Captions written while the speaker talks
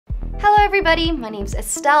everybody, my name's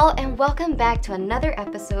Estelle and welcome back to another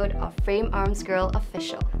episode of Frame Arms Girl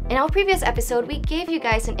Official. In our previous episode, we gave you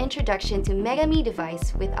guys an introduction to Megami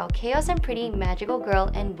device with our Chaos and Pretty Magical Girl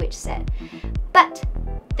and Witch set. But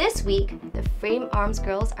this week, the Frame Arms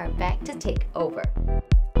Girls are back to take over.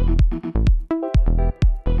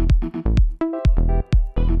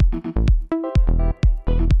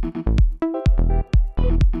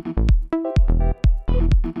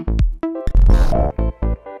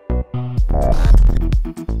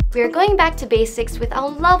 We are going back to basics with our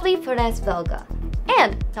lovely Hresvelgr.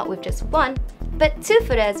 And not with just one, but two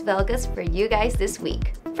Hresvelgrs for you guys this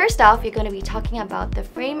week. First off, we're going to be talking about the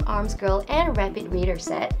Frame Arms Girl and Rapid Raider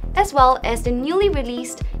set, as well as the newly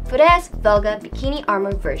released Hresvelgr Bikini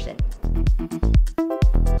Armor version.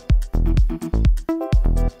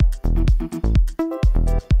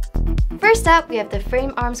 First up, we have the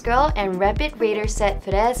Frame Arms Girl and Rapid Raider set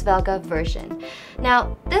Hresvelgr version.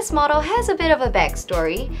 Now, this model has a bit of a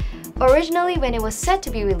backstory. Originally, when it was set to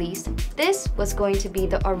be released, this was going to be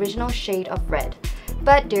the original shade of red.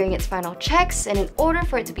 But during its final checks, and in order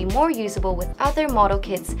for it to be more usable with other model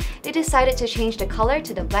kits, they decided to change the color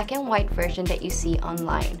to the black and white version that you see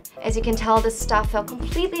online. As you can tell, the staff fell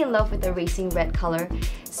completely in love with the racing red color,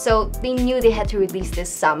 so they knew they had to release this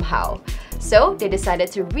somehow. So they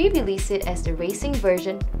decided to re-release it as the racing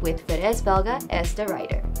version with Hresvelgr as the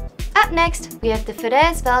rider. Up next, we have the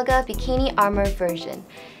Hresvelgr Bikini Armor version.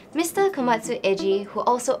 Mr. Komatsu Eiji, who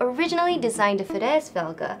also originally designed the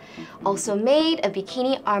Hresvelgr, also made a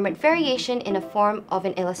bikini armored variation in the form of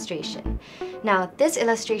an illustration. Now, this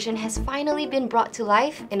illustration has finally been brought to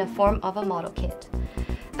life in the form of a model kit.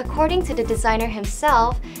 According to the designer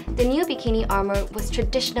himself, the new bikini armor was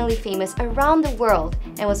traditionally famous around the world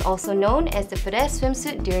and was also known as the Hres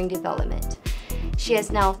swimsuit during development. She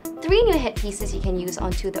has now 3 new headpieces you can use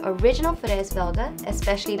onto the original Hresvelgr,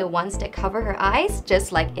 especially the ones that cover her eyes,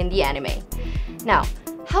 just like in the anime. Now,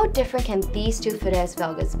 how different can these two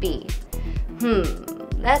Hresvelgrs be?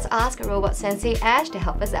 Let's ask Robot Sensei Ash to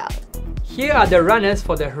help us out. Here are the runners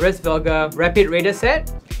for the Hresvelgr Rapid Raider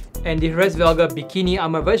set and the Hresvelgr Bikini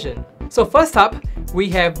Armor version. So first up, we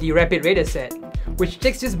have the Rapid Raider set, which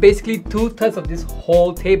takes just basically 2/3 of this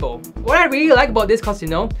whole table. What I really like about this, cause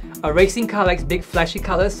a racing car likes big flashy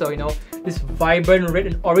colors, so this vibrant red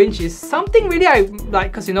and orange is something really I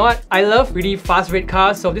like, cause I love really fast red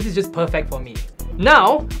cars, so this is just perfect for me.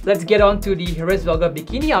 Now, let's get on to the Hresvelgr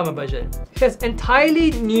Bikini Armor version. It has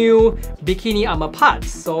entirely new bikini armor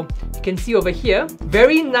parts, so you can see over here,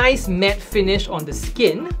 very nice matte finish on the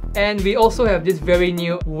skin, and we also have this very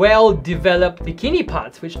new, well-developed bikini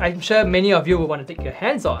parts, which I'm sure many of you will want to take your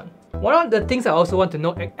hands on. One of the things I also want to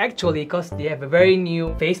note actually, because they have a very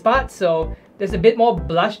new face part, so there's a bit more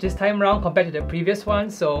blush this time around compared to the previous one,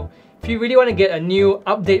 so if you really want to get a new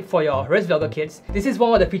update for your Hresvelgr kits, this is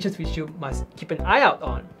one of the features which you must keep an eye out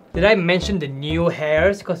on. Did I mention the new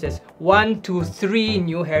hairs? Because there's 1, 2, 3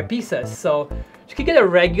 new hair pieces, so you can get a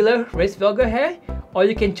regular Hresvelgr hair, or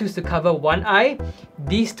you can choose to cover one eye.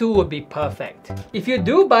 These two would be perfect. If you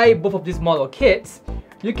do buy both of these model kits,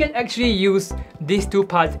 you can actually use these two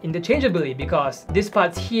parts interchangeably, because this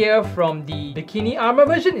part here from the Bikini Armor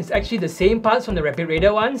version is actually the same parts from the Rapid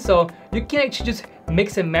Raider one, so you can actually just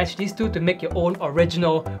mix and match these two to make your own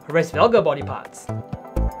original Hresvelgr body parts.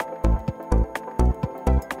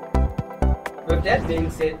 With that being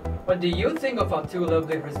said, what do you think of our two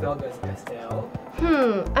lovely Hresvelgrs, Estelle?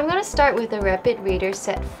 I'm gonna start with the Rapid Raider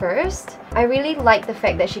set first. I really like the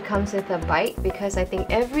fact that she comes with a bike, because I think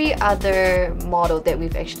every other model that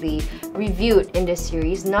we've actually reviewed in this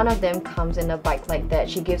series, none of them comes in a bike like that.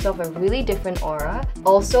 She gives off a really different aura.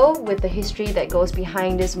 Also, with the history that goes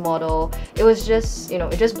behind this model, it was just,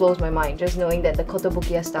 it just blows my mind just knowing that the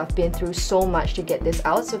Kotobukiya staff been through so much to get this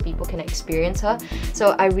out so people can experience her.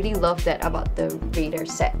 So I really love that about the Raider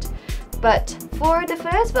set. But for the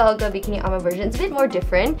Hresvelgr Bikini Armor version, it's a bit more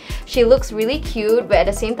different. She looks really cute, but at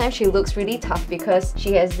the same time, she looks really tough because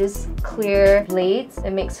she has this clear blades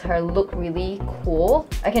that makes her look really cool.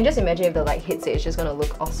 I can just imagine if the light hits it, it's just gonna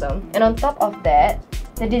look awesome. And on top of that,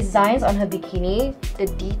 the designs on her bikini, the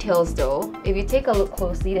details though, if you take a look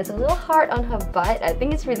closely, there's a little heart on her butt. I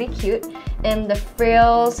think it's really cute. And the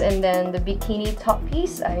frills and then the bikini top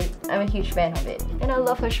piece, I'm a huge fan of it. And I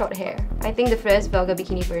love her short hair. I think the Hresvelgr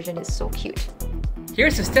Bikini version is so cute.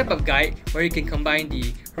 Here's a step-up guide where you can combine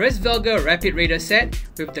the Hresvelgr Rapid Raider set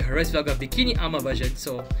with the Hresvelgr Bikini Armor version.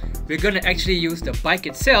 So we're gonna actually use the bike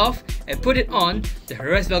itself and put it on the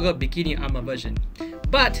Hresvelgr Bikini Armor version.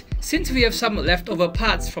 But since we have some leftover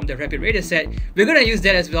parts from the Rapid Raider set, we're gonna use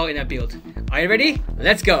that as well in our build. Are you ready?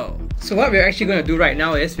 Let's go! So what we're actually gonna do right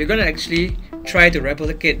now is we're gonna actually try to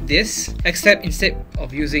replicate this, except instead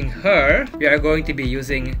of using her, we are going to be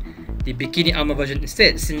using the bikini armor version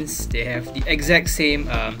instead, since they have the exact same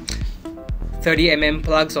 30mm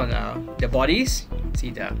plugs on the bodies.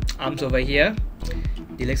 See the arms over here,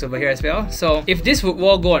 the legs over here as well. So if this would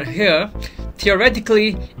all go on here,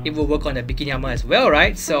 theoretically it will work on the bikini armor as well,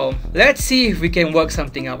 right? So let's see if we can work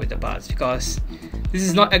something out with the parts, because this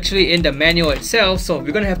is not actually in the manual itself, so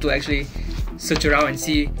we're gonna have to actually search around and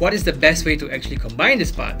see what is the best way to actually combine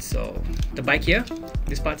this part. So the bike here,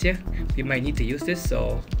 this part here, we might need to use this,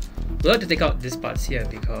 so we'll have to take out these parts here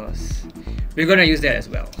because we're gonna use that as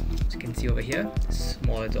well. As you can see over here,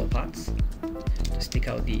 small little parts. Just take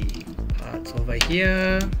out the parts over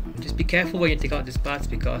here. Just be careful when you take out these parts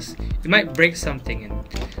because you might break something,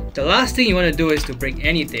 and the last thing you want to do is to break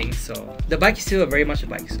anything. So the bike is still very much a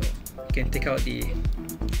bike, so you can take out the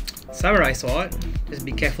samurai sword. Just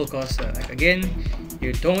be careful because again,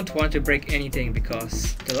 you don't want to break anything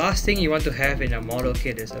because the last thing you want to have in a model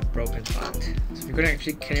kit is a broken part. So we're gonna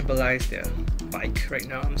actually cannibalize the bike right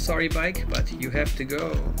now. I'm sorry bike, but you have to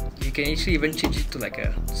go. You can actually even change it to like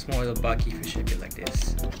a small little buggy if you shape it like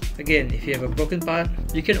this. Again, if you have a broken part,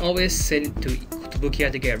 you can always send it to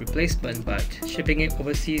Bukia to get a replacement, but shipping it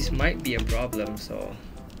overseas might be a problem, so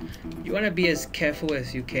you want to be as careful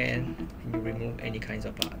as you can when you remove any kinds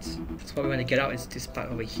of parts. So what we want to get out is this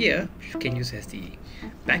part over here, which you can use as the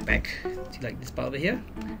backpack. See, like this part over here,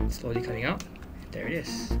 it's slowly coming out. There it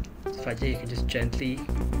is. So right there, you can just gently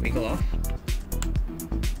wiggle off,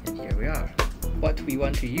 and here we are. What we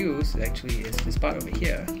want to use actually is this part over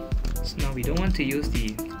here. So now we don't want to use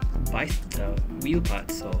the wheel part,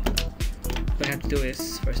 so what we have to do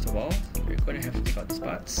is, first of all, we're going to have to take out these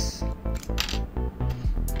parts.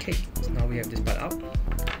 Okay, so now we have this part out.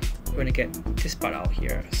 We're going to get this part out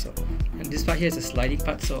here. So, and this part here is a sliding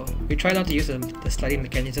part, so we try not to use the sliding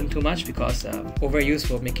mechanism too much because overuse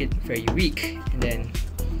will make it very weak and then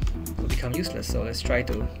it will become useless. So let's try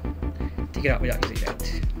to take it out without using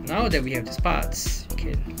that. Now that we have these parts, you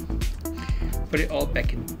can put it all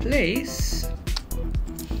back in place.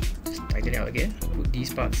 Just tighten it out again. Put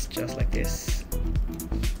these parts just like this.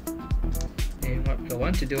 And what we'll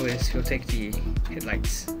want to do is we'll take the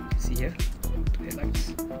headlights. You can see here, two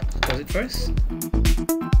headlights. Close it first.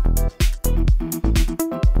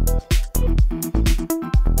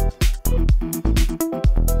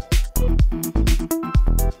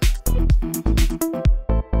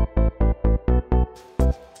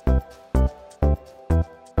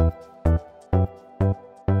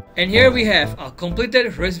 And here we have our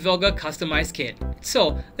completed Hresvelgr customized kit.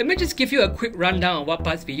 So let me just give you a quick rundown on what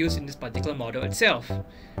parts we use in this particular model itself.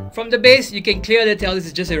 From the base, you can clearly tell this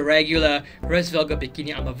is just a regular Hresvelgr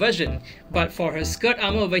Bikini armor version, but for her skirt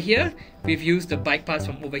armor over here, we've used the bike parts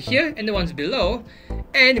from over here and the ones below,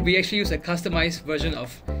 and we actually use a customized version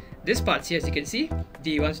of this parts here, as you can see,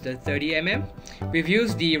 the ones with the 30mm. We've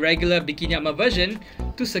used the regular Bikini armor version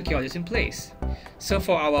to secure this in place. So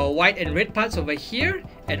for our white and red parts over here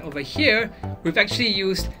and over here, we've actually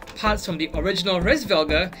used parts from the original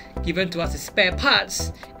Hresvelgr given to us as spare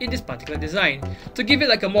parts in this particular design to give it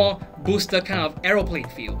like a more booster kind of aeroplane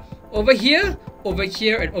feel. Over here,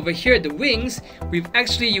 and over here at the wings, we've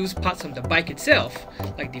actually used parts from the bike itself,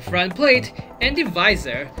 like the front plate and the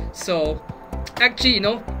visor. So actually,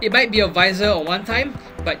 it might be a visor on one time,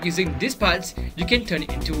 but using these parts, you can turn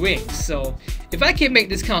it into wings. So if I can make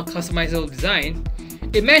this kind of customizable design,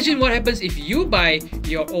 imagine what happens if you buy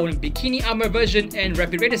your own Bikini armor version and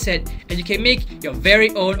Rapid Raider set, and you can make your very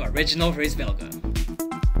own original Hresvelgr.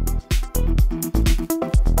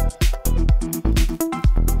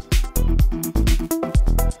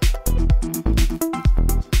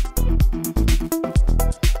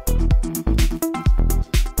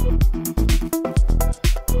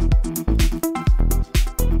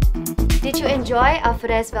 Did you enjoy our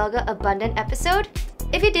Hresvelgr Abundant episode?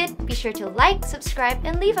 If you did, be sure to like, subscribe,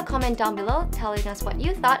 and leave a comment down below telling us what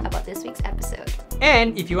you thought about this week's episode.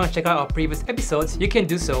 And if you want to check out our previous episodes, you can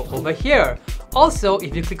do so over here. Also,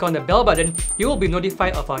 if you click on the bell button, you will be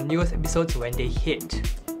notified of our newest episodes when they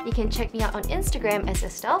hit. You can check me out on Instagram as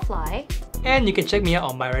EstelleFly. And you can check me out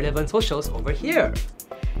on my relevant socials over here.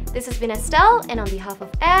 This has been Estelle, and on behalf of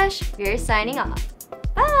Ash, we're signing off.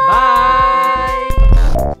 Bye! Bye!